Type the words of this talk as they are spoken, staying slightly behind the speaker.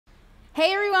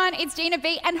Hey everyone, it's Gina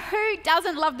B, and who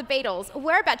doesn't love the Beatles?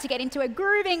 We're about to get into a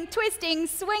grooving, twisting,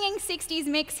 swinging 60s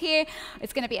mix here.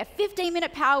 It's going to be a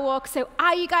 15-minute power walk, so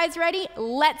are you guys ready?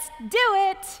 Let's do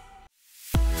it!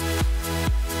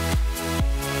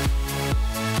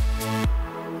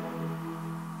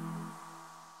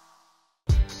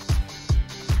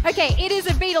 Okay, it is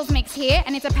a Beatles mix here,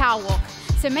 and it's a power walk.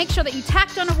 So make sure that you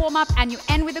tacked on a warm-up and you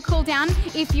end with a cool down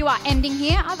if you are ending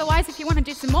here. Otherwise, if you want to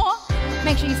do some more,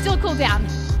 make sure you still cool down.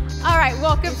 All right,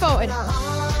 walk it forward.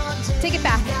 Take it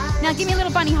back. Now give me a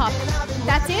little bunny hop.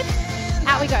 That's it.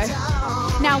 Out we go.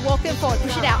 Now walk it forward.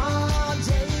 Push it out.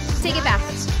 Take it back.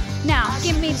 Now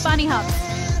give me bunny hops.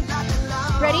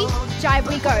 Ready? Jive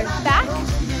we go. Back.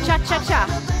 Cha-cha-cha.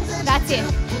 That's it.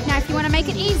 Now if you want to make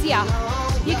it easier,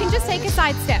 you can just take a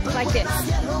side step like this.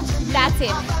 That's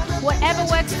it. Whatever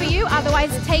works for you,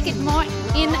 otherwise take it more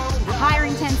in higher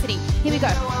intensity. Here we go.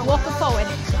 Walk it forward.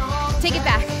 Take it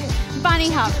back.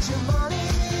 Bunny hop.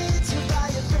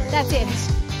 That's it.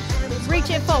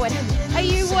 Reach it forward. Are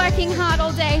you working hard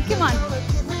all day? Come on.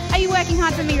 Are you working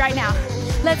hard for me right now?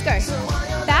 Let's go.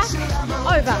 Back,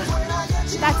 over.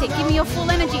 That's it. Give me your full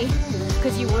energy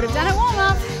because you would have done a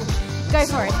warm-up. Go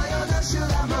for it.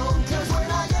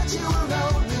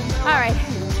 All right.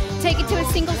 Take it to a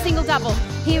single, single, double.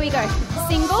 Here we go.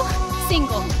 Single,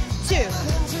 single, two.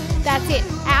 That's it.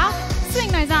 Out.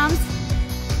 Swing those arms.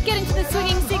 Get into the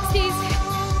swinging 60s.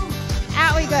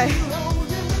 Out we go.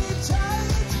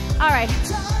 All right.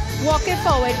 Walk it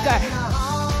forward. Go.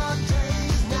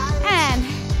 And,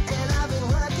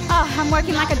 oh, I'm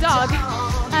working like a dog.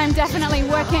 I'm definitely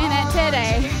working it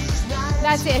today.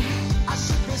 That's it.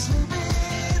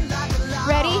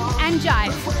 Ready and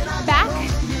jive. Back.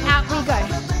 Out we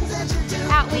go.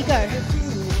 Out we go.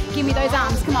 Give me those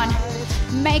arms, come on.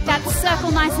 Make that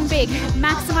circle nice and big.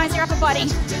 Maximize your upper body.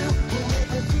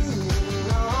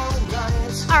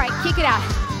 All right, kick it out.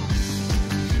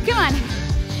 Come on.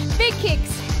 Big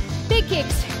kicks, big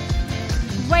kicks.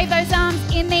 Wave those arms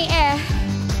in the air.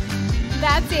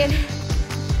 That's it.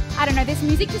 I don't know, this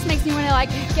music just makes me want to like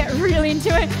get really into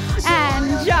it.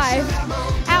 And jive.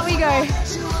 Out we go.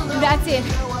 That's it.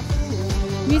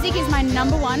 Music is my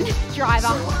number one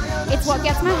driver. It's what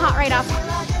gets my heart rate up.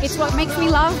 It's what makes me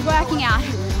love working out.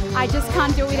 I just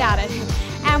can't do it without it.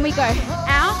 And we go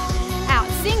out, out,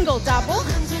 single, double.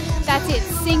 That's it,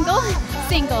 single,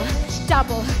 single,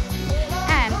 double.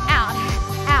 And out,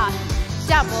 out,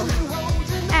 double.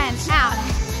 And out,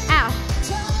 out.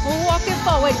 Walk it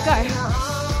forward, go.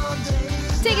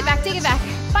 Take it back,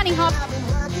 bunny hop.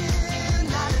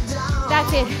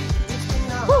 That's it.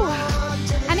 Whew.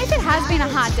 And if it has been a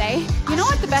hard day, you know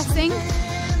what the best thing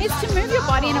is? To move your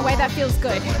body in a way that feels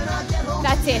good.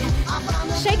 That's it.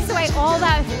 Shakes away all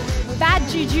that bad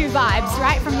juju vibes,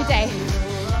 right, from your day.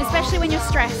 Especially when you're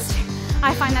stressed.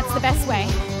 I find that's the best way.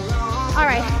 All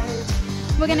right.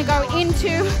 We're going to go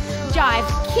into jive.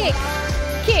 Kick,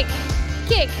 kick,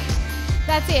 kick.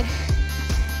 That's it.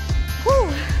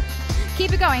 Whew.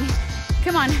 Keep it going.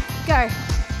 Come on. Go,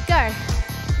 go.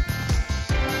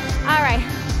 All right.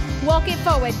 Walk it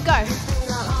forward, go.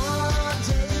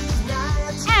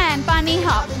 And bunny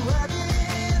hop.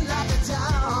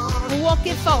 Walk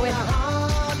it forward.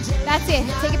 That's it,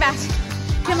 take it back.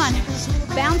 Come on,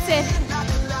 bounce it.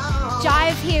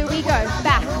 Jive, here we go.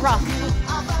 Back, rock.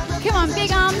 Come on,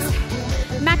 big arms.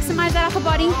 Maximize that upper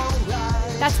body.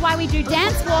 That's why we do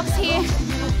dance walks here,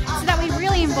 so that we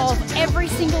really involve every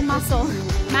single muscle.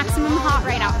 Maximum heart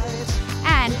rate up.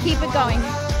 And keep it going.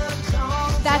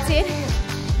 That's it.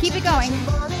 Keep it going.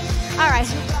 All right,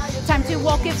 time to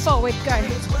walk it forward, go.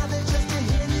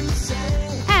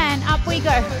 And up we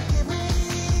go.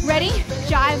 Ready?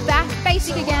 Jive back,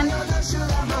 basic again.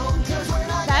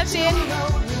 That's it.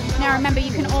 Now remember,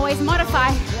 you can always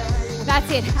modify. That's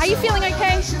it. Are you feeling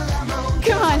okay?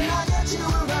 Come on.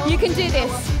 You can do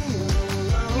this.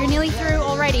 You're nearly through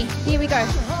already. Here we go.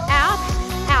 Out,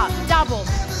 out, double.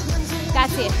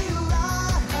 That's it.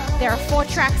 There are 4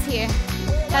 tracks here.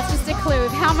 That's just a clue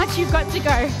of how much you've got to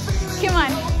go. Come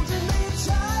on.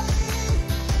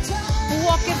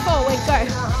 Walk it forward, go.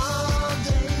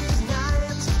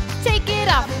 Take it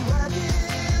up.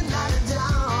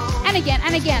 And again,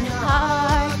 and again.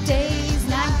 Hard days,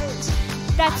 night.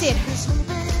 That's it.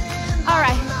 All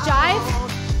right, jive,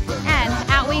 and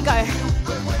out we go.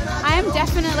 I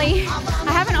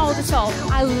have an older soul.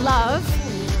 I love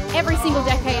every single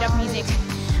decade of music.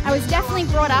 I was definitely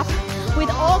brought up with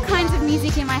all kinds of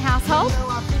music in my household.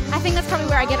 I think that's probably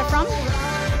where I get it from.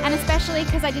 And especially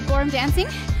because I did ballroom dancing.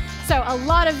 So a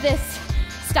lot of this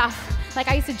stuff, like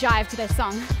I used to jive to this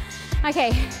song.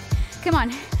 Okay, come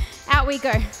on, out we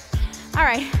go. All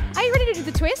right, are you ready to do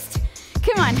the twist?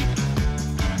 Come on.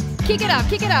 Kick it up,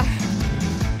 kick it up.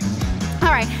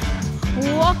 All right,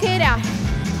 walk it out.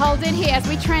 Hold it here as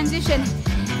we transition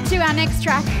to our next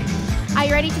track. Are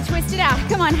you ready to twist it out?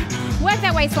 Come on, work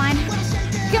that waistline.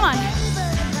 Come on.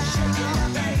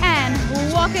 And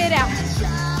walk it out.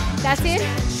 That's it.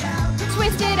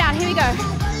 Twist it out, here we go.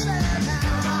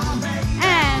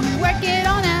 And work it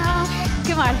on out.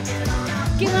 Come on.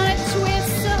 Give on a twist,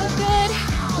 so good.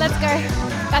 Let's go.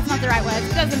 That's not the right word,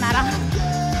 it doesn't matter.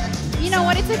 You know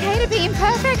what, it's okay to be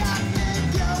imperfect.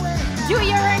 Do it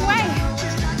your own way.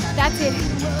 That's it.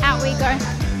 Out we go.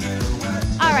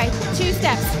 All right, 2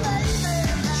 steps.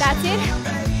 That's it.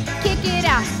 Kick it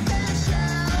out.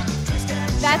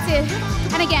 That's it.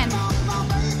 And again.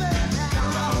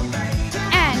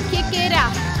 And kick it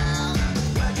out.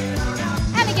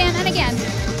 And again, and again.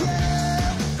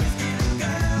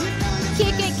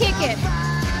 Kick it, kick it.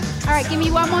 All right, give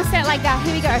me one more set like that.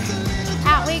 Here we go.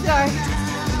 Out we go.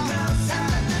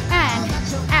 And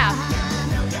out.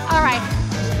 All right,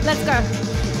 let's go.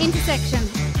 Intersection,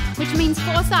 which means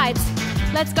 4 sides.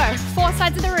 Let's go. 4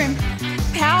 sides of the room.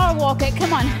 Power walk it.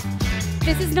 Come on.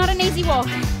 This is not an easy walk.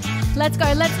 Let's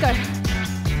go, let's go.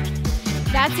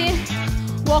 That's it.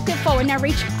 Walk it forward. Now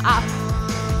reach up.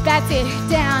 That's it.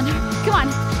 Down. Come on.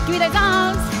 Give me those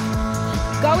arms.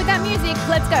 Go with that music.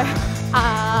 Let's go.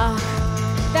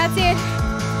 That's it.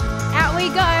 Out we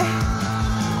go.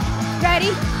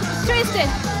 Ready? Twist it.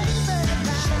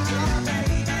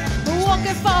 Walk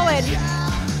it forward.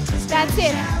 That's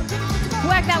it.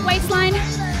 Work that waistline.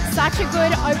 Such a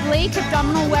good oblique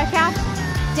abdominal workout.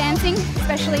 Dancing,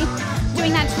 especially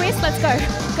doing that twist. Let's go.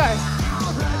 Go.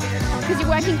 Because you're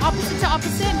working opposite to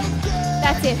opposite.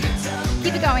 That's it.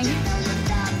 Keep it going.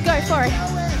 Go for it.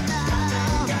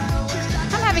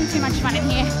 I'm having too much fun in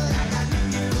here.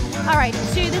 All right,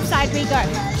 to the side we go.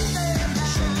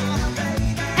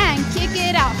 And kick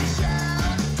it out.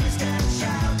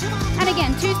 And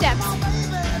again, 2 steps.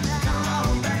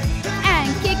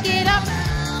 And kick it up.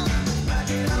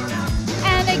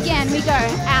 And again, we go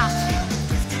out.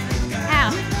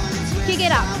 Out. Kick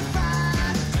it up.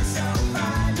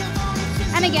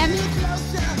 And again.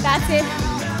 That's it.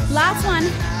 Last one.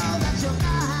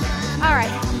 All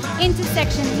right,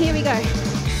 intersection, here we go.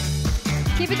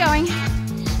 Keep it going.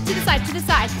 To the side, to the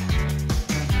side.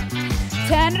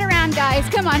 Turn it around, guys.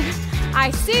 Come on.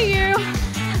 I see you.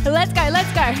 Let's go,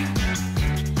 let's go.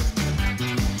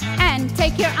 And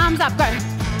take your arms up, go.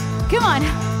 Come on.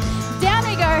 Down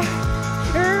we go.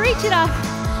 Reach it up.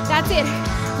 That's it.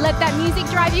 Let that music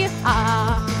drive you.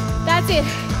 That's it.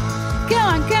 Come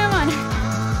on, come on.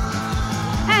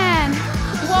 And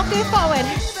walk it forward.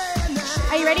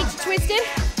 Are you ready to twist it?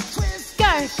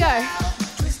 Go, go.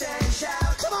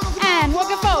 And walk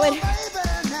it forward.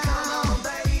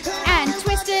 And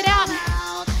twist it out.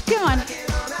 Come on.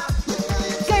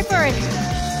 Go for it.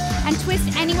 And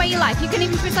twist any way you like. You can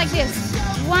even twist like this.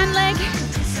 One leg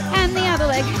and the other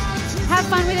leg. Have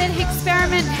fun with it.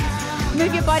 Experiment.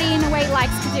 Move your body in a way it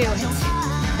likes to do it.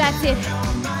 That's it.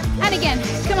 And again.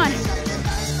 Come on.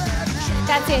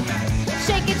 That's it.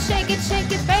 Shake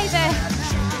it, baby.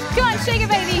 Come on, shake it,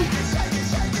 baby.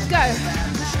 Go.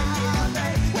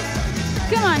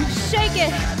 Come on, shake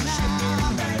it.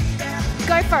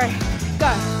 Go for it.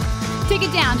 Go. Take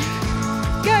it down.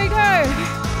 Go, go.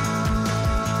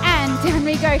 And down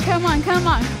we go. Come on, come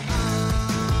on.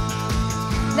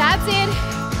 That's it.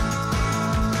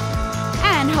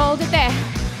 And hold it there.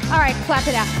 All right, clap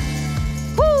it out.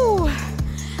 Woo.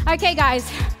 Okay, guys.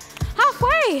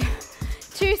 Halfway.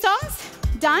 2 songs.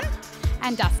 Done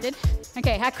and dusted.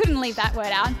 Okay, I couldn't leave that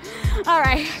word out. All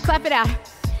right, clap it out.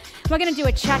 We're gonna do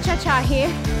a cha-cha-cha here.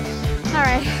 All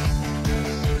right,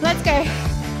 let's go.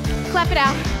 Clap it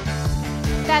out.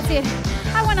 That's it.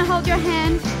 I wanna hold your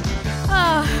hand.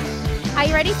 Oh, are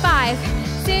you ready? 5,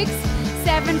 6,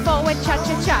 7, forward,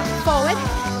 cha-cha-cha. Forward,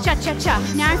 cha-cha-cha.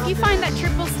 Now, if you find that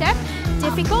triple step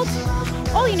difficult,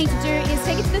 all you need to do is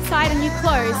take it to the side and you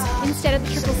close instead of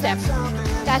the triple step.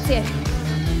 That's it.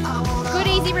 Good,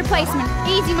 easy replacement,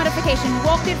 easy modification.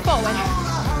 Walk it forward.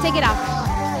 Take it up.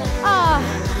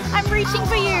 I'm reaching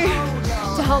for you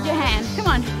to hold your hand. Come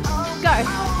on, go.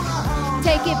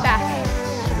 Take it back.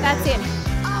 That's it.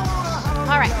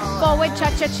 All right, forward,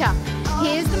 cha-cha-cha.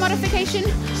 Here's the modification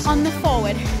on the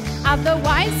forward.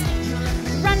 Otherwise,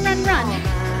 run, run, run.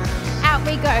 Out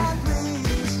we go.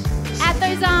 Add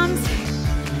those arms.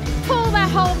 Pull that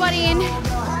whole body in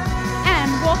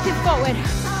and walk it forward.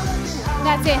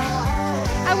 That's it.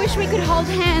 I wish we could hold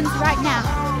hands right now.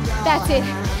 That's it.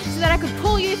 So that I could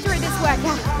pull you through this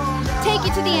workout. Take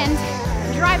you to the end.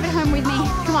 Drive it home with me.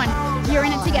 Come on. You're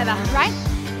in it together, right?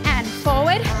 And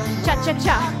forward.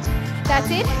 Cha-cha-cha. That's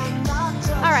it.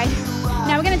 All right,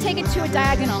 now we're gonna take it to a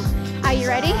diagonal. Are you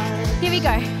ready? Here we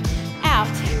go. Out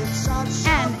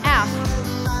and out.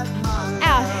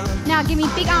 Out. Now give me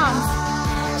big arms.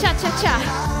 Cha-cha-cha.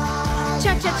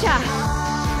 Cha-cha-cha.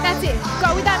 That's it.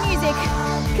 Go with that music.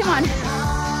 Come on.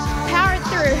 Power it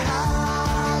through.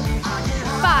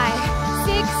 5,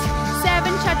 6,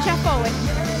 7. Cha-cha forward.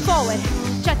 Forward.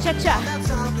 Cha-cha-cha.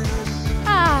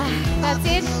 Ah, that's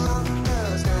it.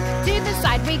 To the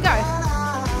side we go.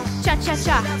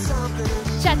 Cha-cha-cha.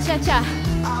 Cha-cha-cha.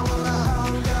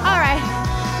 All right.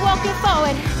 Walk it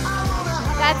forward.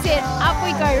 That's it. Up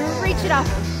we go. Reach it up.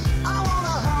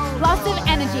 Lots of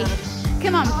energy.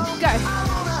 Come on. Go.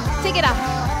 Take it up.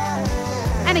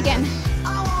 And again.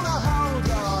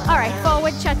 All right.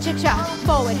 Forward. Cha-cha-cha.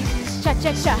 Forward.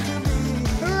 Cha-cha-cha.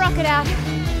 Rock it out.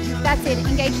 That's it.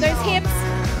 Engage those hips.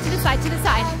 To the side. To the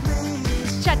side.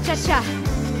 Cha-cha-cha.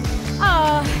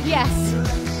 Oh, yes.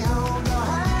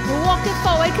 Walk it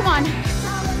forward. Come on.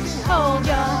 Hold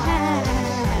your hand.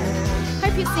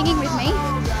 Hope you're singing with me.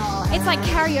 It's like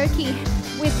karaoke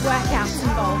with workouts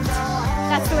involved.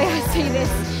 That's the way I see this.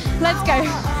 Let's go.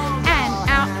 And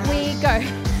out we go.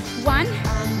 1,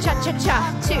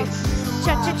 cha-cha-cha. 2,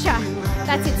 cha-cha-cha.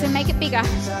 That's it, so make it bigger.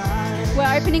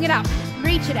 We're opening it up.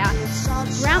 Reach it out.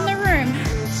 Round the room.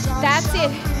 That's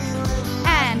it.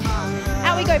 And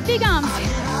out we go. Big arms.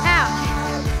 Out.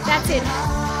 That's it.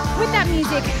 With that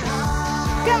music.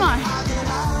 Come on.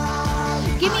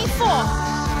 Give me 4.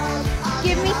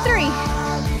 Give me 3.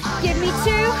 Give me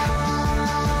 2.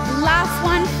 Last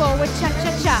one, forward,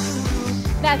 cha-cha-cha.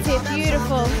 That's it,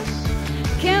 beautiful.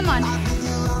 Come on.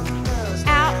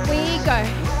 Out we go.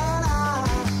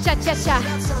 Cha-cha-cha.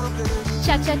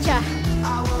 Cha-cha-cha.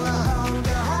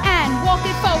 And walk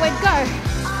it forward, go.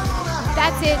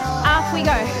 That's it, up we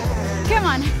go. Come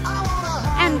on.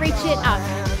 And reach it up.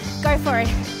 Go for it.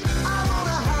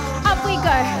 Up we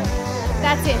go.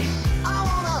 That's it.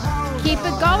 Keep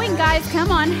it going, guys.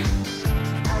 Come on.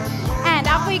 And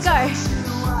up we go.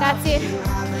 That's it.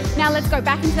 Now let's go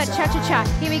back into that cha-cha-cha.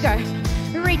 Here we go.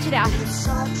 Reach it out.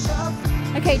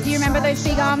 Okay, do you remember those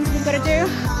big arms we've got to do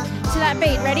to that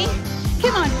beat? Ready?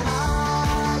 Come on.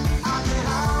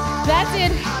 That's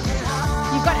it.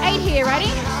 You've got 8 here.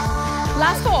 Ready?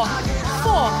 Last 4.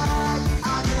 4,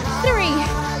 3,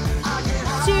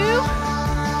 2,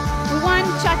 1.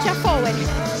 Cha-cha forward.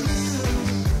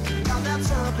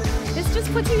 This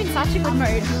just puts you in such a good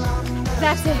mood.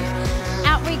 That's it.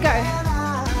 Out we go.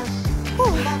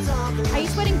 Whew. Are you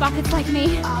sweating buckets like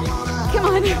me? Come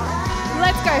on.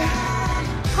 Let's go.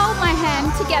 Hold my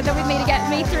hand together with me to get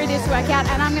me through this workout,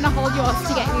 and I'm going to hold yours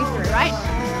to get you through, right?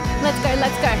 Let's go.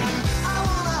 Let's go.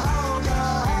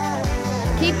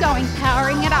 Keep going.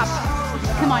 Powering it up.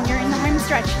 Come on. You're in the home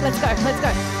stretch. Let's go. Let's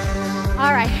go.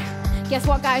 All right. Guess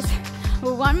what, guys?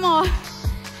 One more.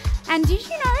 And did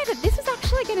you know that this was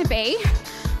actually going to be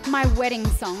my wedding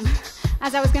song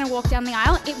as I was going to walk down the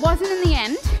aisle? It wasn't in the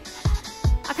end.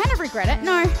 I kind of regret it.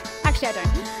 No, actually I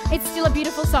don't. It's still a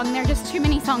beautiful song. There are just too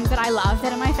many songs that I love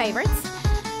that are my favorites.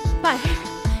 But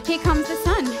here comes the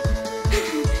sun.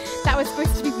 That was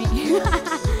supposed to be me.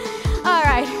 All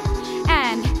right.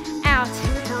 And out,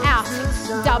 out,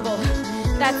 double.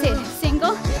 That's it.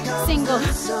 Single, single,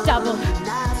 double.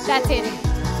 That's it.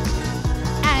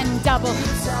 And double.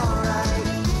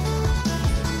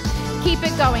 Keep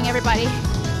it going, everybody.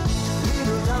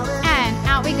 And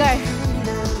out we go.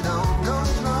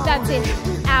 That's it.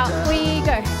 Out we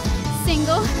go.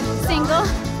 Single, single.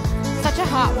 Such a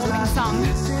heartwarming song.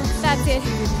 That's it.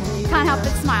 Can't help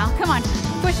but smile. Come on.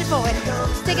 Push it forward.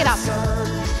 Take it up.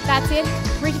 That's it.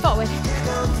 Reach forward.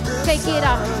 Take it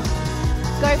up.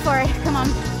 Go for it. Come on.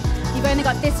 You've only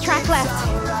got this track left.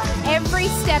 Every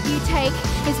step you take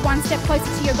is one step closer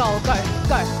to your goal. Go,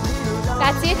 go.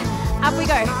 That's it. Up we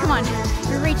go. Come on.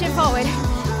 Reach it forward.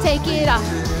 Take it up.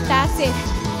 That's it.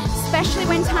 Especially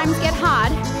when times get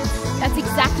hard, that's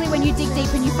exactly when you dig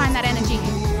deep and you find that energy.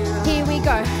 Here we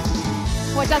go.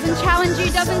 What doesn't challenge you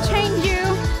doesn't change you.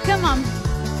 Come on.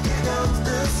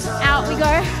 Out we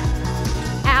go.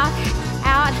 Out,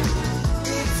 out.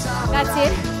 That's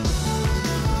it.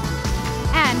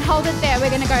 And hold it there. We're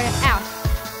going to go out,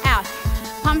 out.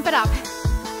 Pump it up.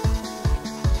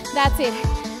 That's it.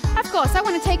 Of course, I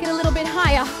want to take it a little bit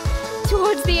higher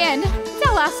towards the end. It's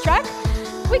our last track.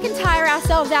 We can tire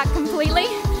ourselves out completely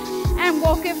and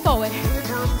walk it forward.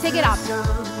 Take it up.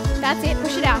 That's it.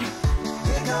 Push it out.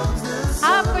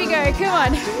 Up we go. Come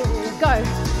on. Go.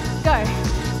 Go.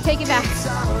 Take it back.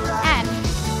 And.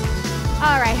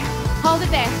 All right. Hold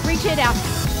it there. Reach it out.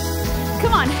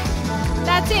 Come on.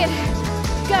 That's it.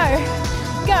 Go.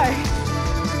 Go.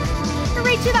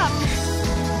 Reach it up.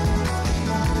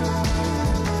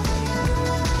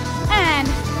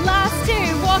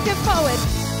 walk it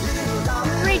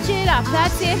forward. Reach it up,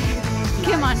 that's it.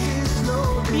 Come on.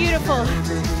 Beautiful.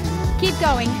 Keep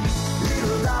going.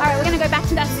 All right, we're gonna go back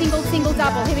to that single, single,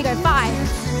 double. Here we go, 5,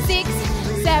 6,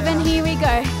 7, here we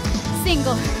go.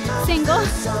 Single, single,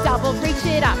 double, reach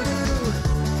it up.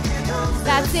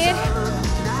 That's it.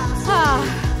 Ah,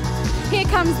 here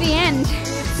comes the end.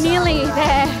 Nearly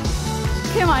there.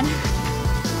 Come on.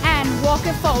 And walk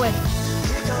it forward.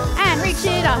 And reach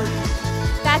it up.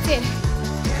 That's it.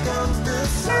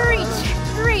 Reach,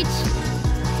 reach.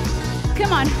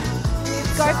 Come on.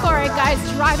 Go for it, guys.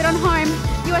 Drive it on home.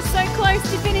 You are so close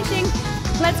to finishing.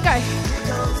 Let's go.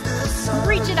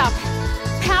 Reach it up.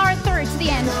 Power it through to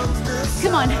the end.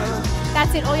 Come on.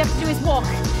 That's it. All you have to do is walk.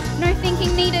 No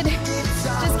thinking needed.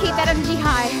 Just keep that energy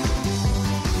high.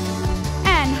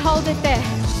 And hold it there.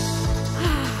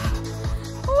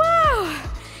 Wow.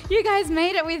 You guys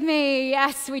made it with me.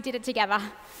 Yes, we did it together.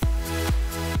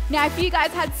 Now, if you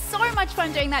guys had so much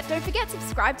fun doing that, don't forget to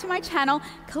subscribe to my channel,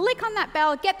 click on that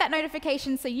bell, get that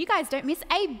notification so you guys don't miss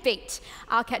a beat.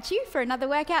 I'll catch you for another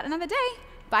workout another day.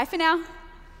 Bye for now.